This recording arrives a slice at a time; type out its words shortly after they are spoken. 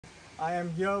I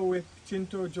am here with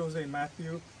Chinto Jose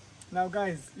Mathew. Now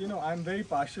guys, you know, I'm very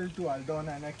partial to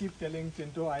Aldona and I keep telling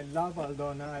Chinto, I love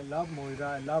Aldona, I love Moira,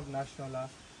 I love Nationala.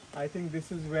 I think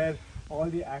this is where all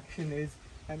the action is,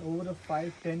 and over a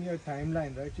 5-10 year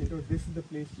timeline, right Chinto, this is the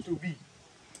place to be.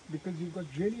 Because you've got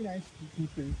really nice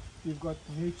people, you've got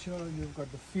nature, you've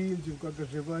got the fields, you've got the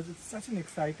rivers. It's such an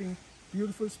exciting,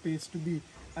 beautiful space to be.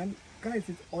 And guys,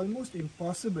 it's almost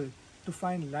impossible to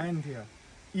find land here.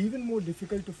 Even more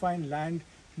difficult to find land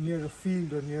near a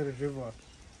field or near a river.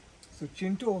 So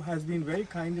Chinto has been very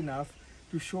kind enough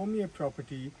to show me a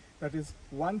property that is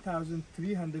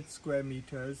 1,300 square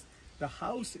meters. The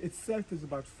house itself is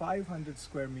about 500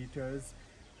 square meters.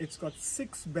 It's got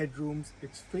 6 bedrooms,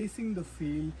 it's facing the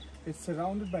field, it's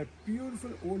surrounded by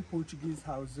beautiful old Portuguese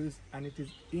houses, and it is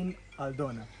in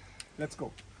Aldona. Let's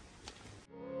go.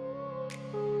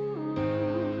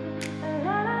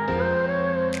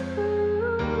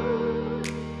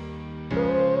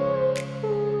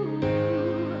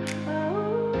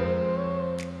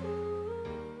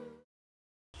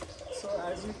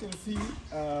 As you can see,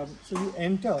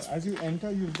 as you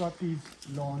enter, you've got these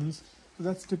lawns. So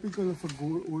that's typical of a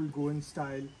old Goan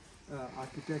style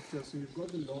architecture. So you've got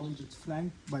the lawns, it's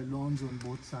flanked by lawns on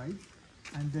both sides,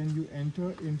 and then you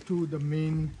enter into the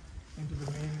main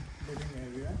living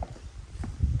area.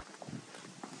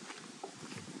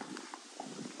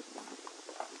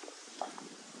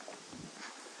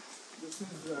 This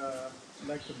is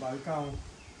like the balcony.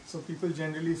 So people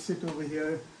generally sit over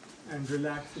here and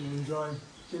relax and enjoy.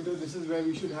 Chinto, this is where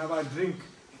we should have our drink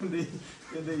in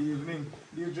the evening.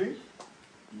 Do you drink?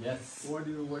 Yes. What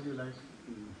do you like?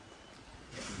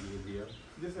 A beer.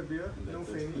 Just a beer? No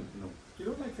Feni? No. You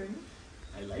don't like Feni?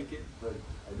 I like it, but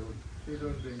I don't. You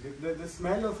don't drink it. The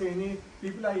smell of Feni,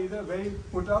 people are either very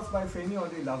put off by Feni or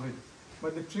they love it.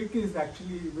 But the trick is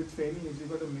actually with Feni is you've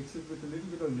got to mix it with a little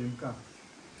bit of limca,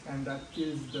 and that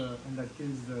kills the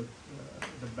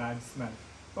bad smell.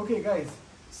 Okay, guys.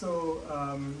 So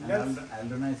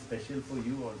Aldona is special for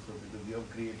you also because you have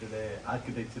created an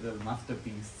architectural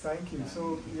masterpiece. Thank you.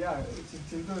 So yeah,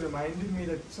 Chinto reminded me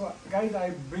that, so guys,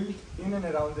 I built in and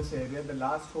around this area. The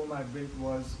last home I built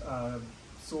was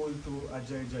sold to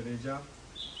Ajay Jadeja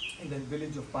in the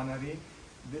village of Panari.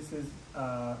 This is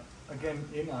again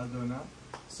in Aldona.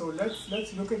 So let's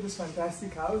look at this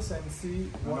fantastic house and see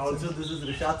what. And also this is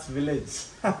Rishad's village.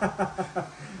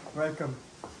 Welcome.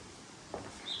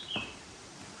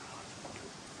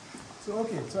 So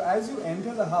so as you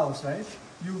enter the house, right,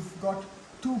 you've got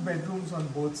 2 bedrooms on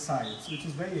both sides, which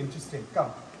is very interesting.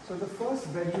 Come. So the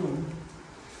first bedroom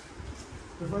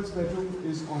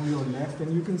is on your left,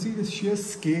 and you can see the sheer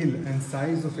scale and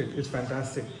size of it is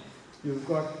fantastic. You've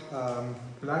got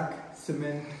black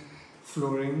cement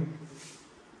flooring.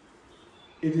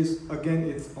 It is, again,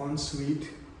 it's en suite,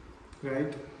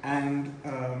 right, and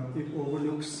it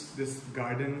overlooks this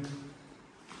garden.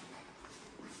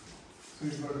 So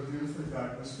you've got a beautiful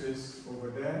garden space over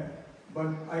there. But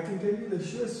I can tell you the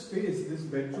sheer space, this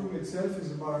bedroom itself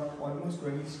is about almost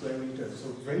 20 square meters. So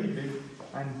very big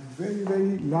and very,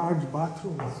 very large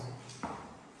bathrooms.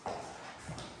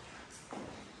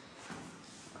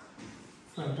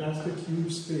 Fantastic,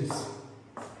 huge space.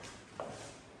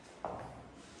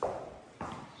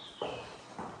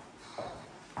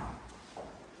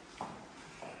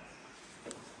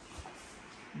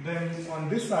 Then on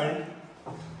this side,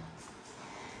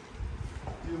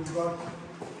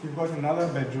 you've got another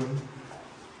bedroom.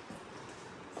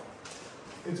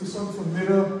 It's a sort of a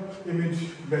mirror image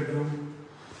bedroom.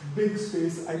 Big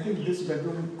space. I think this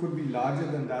bedroom could be larger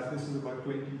than that. This is about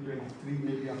 20, 23,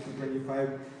 maybe up to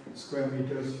 25 square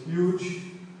meters. Huge.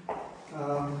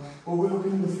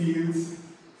 Overlooking the fields.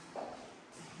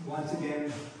 Once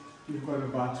again, you've got a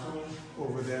bathroom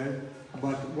over there.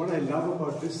 But what I love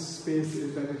about this space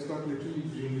is that it's got literally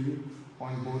greenery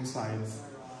on both sides.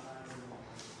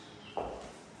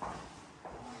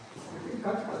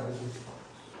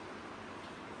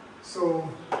 So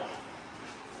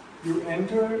you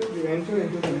enter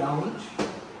into the lounge,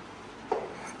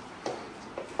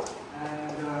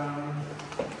 and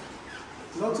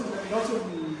lots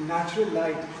of natural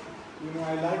light. You know,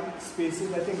 I like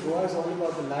spaces. I think Goa is all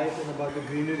about the light and about the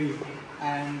greenery,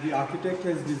 and the architect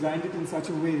has designed it in such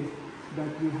a way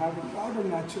that you have a lot of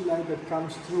natural light that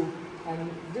comes through,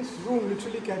 and this room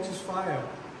literally catches fire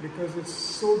because it's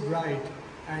so bright.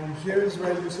 And here is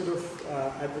where you sort of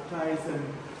advertise and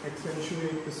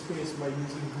accentuate the space by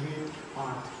using green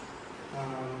art.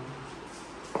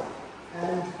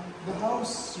 And the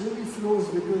house really flows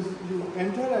because you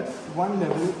enter at one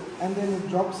level and then it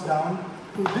drops down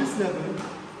to this level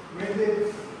where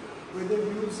they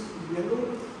use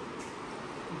yellow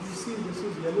you see, this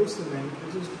is yellow cement,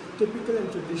 which is typical and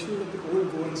traditional of the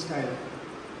old Goan style.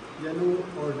 Yellow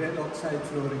or red oxide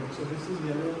flooring. So this is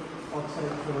yellow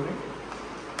oxide flooring.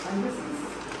 And this is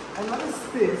another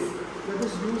space that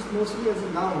is used mostly as a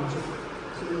lounge.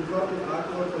 So you've got the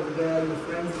artwork over there, your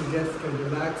friends and guests can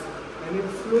relax, and it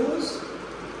flows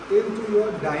into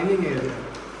your dining area.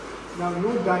 Now,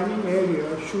 no dining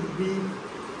area should be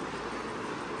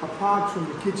apart from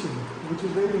the kitchen, which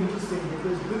is very interesting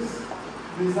because this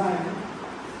design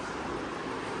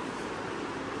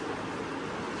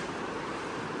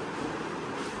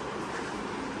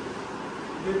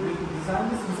they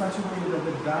designed this in such a way that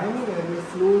the dining area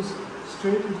flows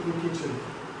straight into the kitchen.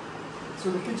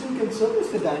 So the kitchen can service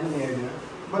the dining area,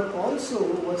 but also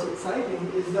what's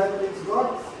exciting is that it's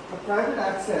got a private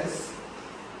access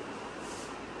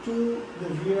to the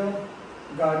rear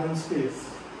garden space.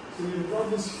 So you've got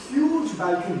this huge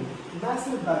balcony,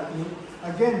 massive balcony,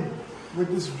 again with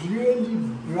this really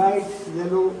bright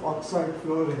yellow oxide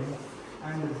flooring,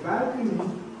 and the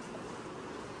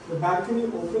balcony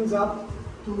opens up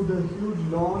to the huge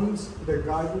lawns, the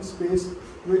garden space,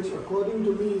 which according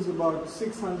to me is about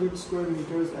 600 square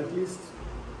meters, at least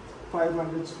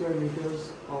 500 square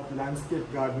meters of landscape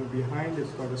garden behind.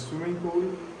 It's got a swimming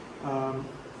pool.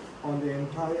 On the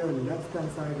entire left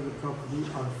hand side of the property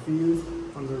are fields.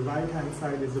 On the right hand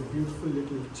side is a beautiful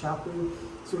little chapel.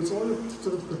 So it's all a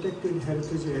sort of protected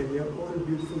heritage area, all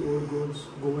beautiful old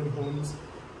Goan homes.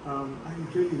 I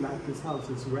really like this house.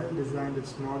 It's well designed,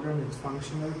 it's modern, it's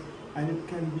functional, and it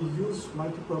can be used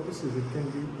multi-purposes. It can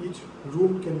be, each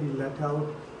room can be let out.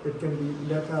 It can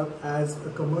be let out as a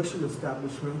commercial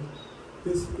establishment.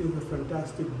 This is a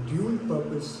fantastic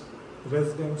dual-purpose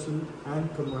residential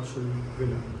and commercial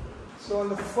villa. So on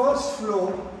the first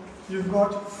floor, you've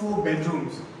got 4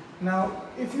 bedrooms. Now,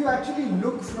 if you actually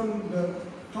look from the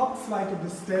top flight of the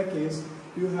staircase,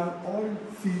 you have all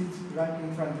fields right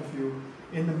in front of you.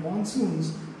 In the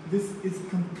monsoons, this is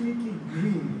completely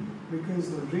green because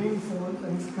the rain falls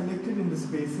and it's collected in this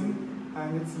basin,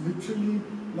 and it's literally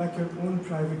like your own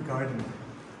private garden.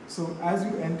 So as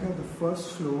you enter the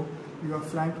first floor, you are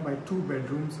flanked by 2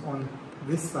 bedrooms on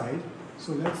this side.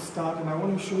 So let's start, and I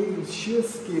want to show you the sheer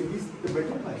scale. The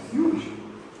bedrooms are huge.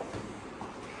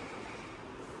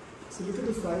 So look at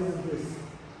the size of this.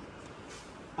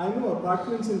 I know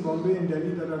apartments in Bombay and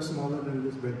Delhi that are smaller than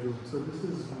this bedroom. So this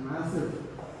is massive.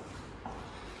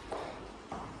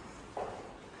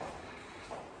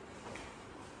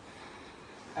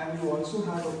 And you also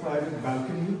have a private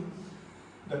balcony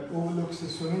that overlooks the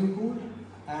swimming pool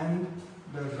and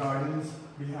the gardens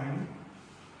behind,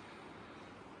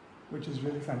 which is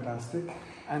really fantastic.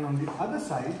 And on the other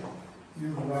side,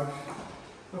 you've got,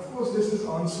 of course, this is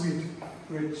ensuite,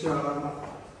 which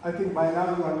I think by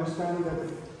now you understand that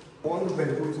all the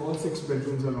bedrooms, all 6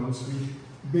 bedrooms are ensuite.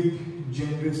 Big,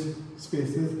 generous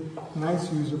spaces,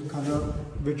 nice use of color,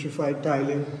 vitrified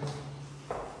tiling.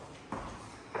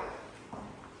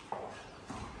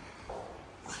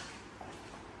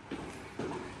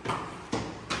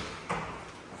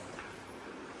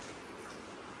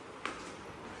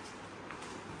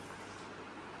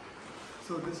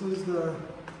 So this is the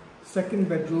second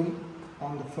bedroom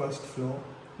on the first floor,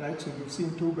 right? So you've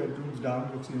seen 2 bedrooms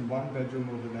down, you've seen 1 bedroom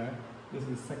over there. This is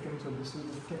the second, so this is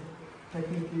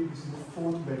technically this is the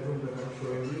 4th bedroom that I'm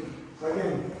showing you. So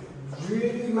again,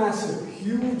 really massive,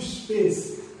 huge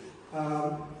space.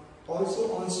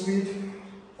 Also ensuite,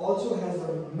 also has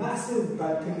a massive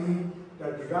balcony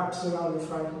that wraps around the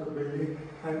front of the building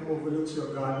and overlooks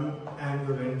your garden and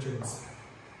your entrance.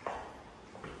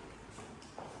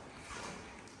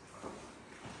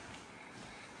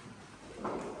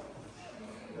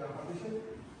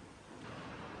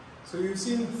 So you've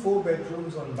seen 4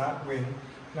 bedrooms on that wing.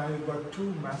 Now you've got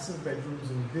 2 massive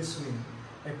bedrooms in this wing.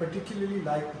 I particularly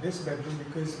like this bedroom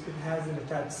because it has an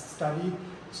attached study.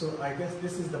 So I guess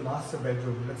this is the master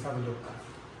bedroom. Let's have a look.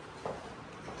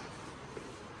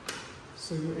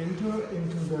 So you enter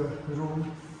into the room.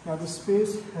 Now the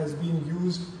space has been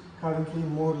used currently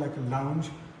more like a lounge.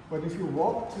 But if you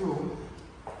walk through,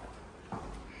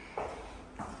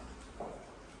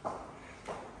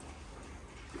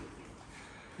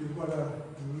 you've got a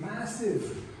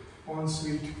massive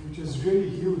ensuite, which is really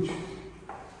huge.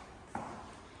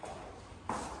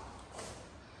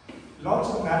 Lots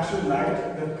of natural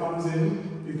light that comes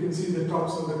in. You can see the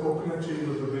tops of the coconut trees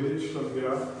of the village from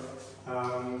here.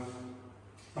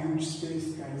 Huge space,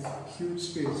 guys. Huge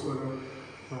space for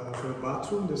a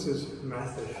bathroom. This is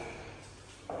massive.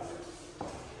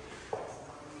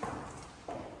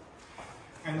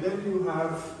 And then you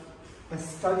have a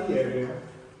study area.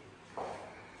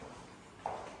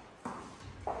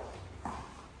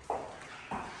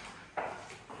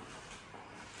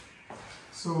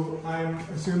 So I'm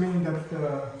assuming that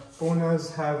the owners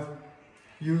have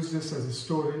used this as a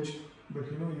storage, but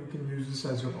you know, you can use this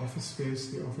as your office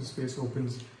space. The office space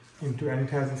opens into, and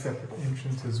it has a separate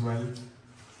entrance as well.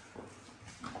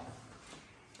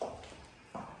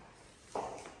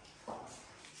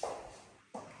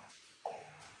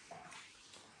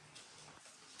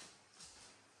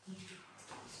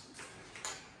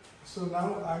 So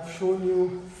now I've shown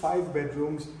you 5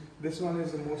 bedrooms. This one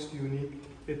is the most unique.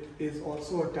 It is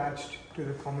also attached to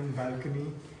the common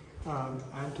balcony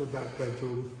and to that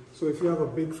bedroom. So if you have a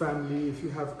big family, if you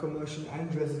have commercial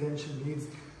and residential needs,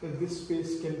 then this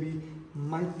space can be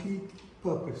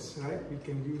multi-purpose, right? We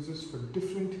can use this for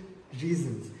different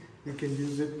reasons. We can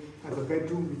use it as a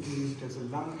bedroom, we can use it as a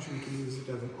lounge, we can use it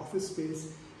as an office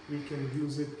space, we can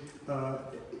use it,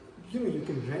 you know, you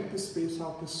can rent the space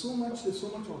out. There's so much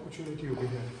opportunity over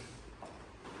here.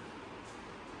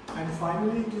 And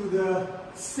finally, to the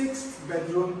 6th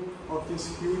bedroom of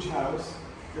this huge house,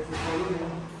 if you follow me,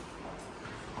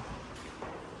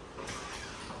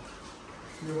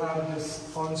 you have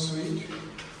this ensuite,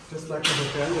 just like a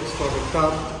hotel. It's got a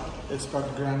tub, it's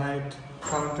got granite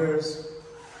counters,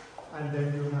 and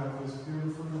then you have this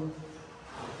beautiful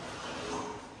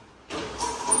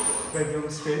bedroom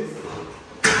space.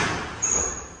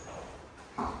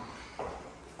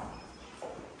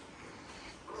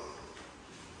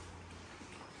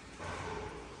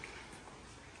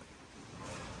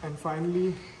 And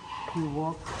finally, you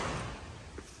walk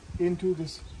into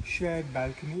this shared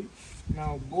balcony.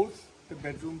 Now both the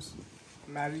bedrooms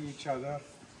marry each other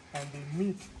and they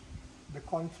meet. The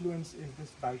confluence is this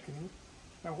balcony.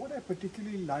 Now what I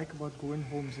particularly like about Goan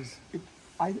homes is,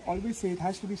 I always say it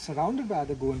has to be surrounded by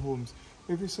other Goan homes.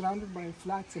 If you're surrounded by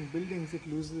flats and buildings, it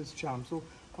loses its charm. So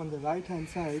on the right hand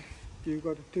side, you've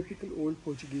got a typical old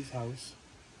Portuguese house,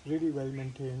 really well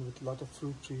maintained with a lot of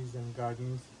fruit trees and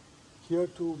gardens. Here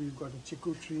too, we've got a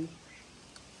chiku tree.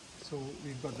 So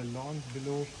we've got the lawns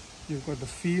below. You've got the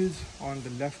fields on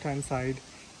the left hand side.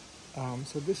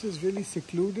 So this is really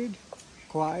secluded,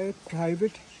 quiet,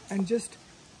 private, and just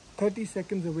 30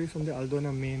 seconds away from the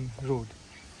Aldona main road.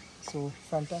 So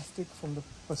fantastic from the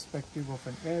perspective of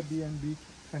an Airbnb,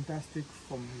 fantastic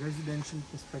from residential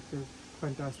perspective,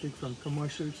 fantastic from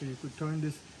commercial. So you could turn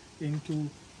this into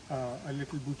a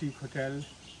little boutique hotel.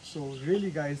 So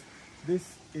really guys,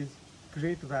 this is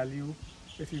great value.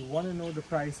 If you want to know the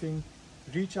pricing,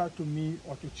 reach out to me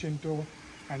or to Chinto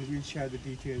and we'll share the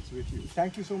details with you.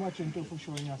 Thank you so much, Chinto, for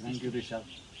showing us. Thank you, Rishad.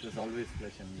 It was always a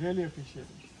pleasure. Really appreciate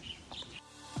it.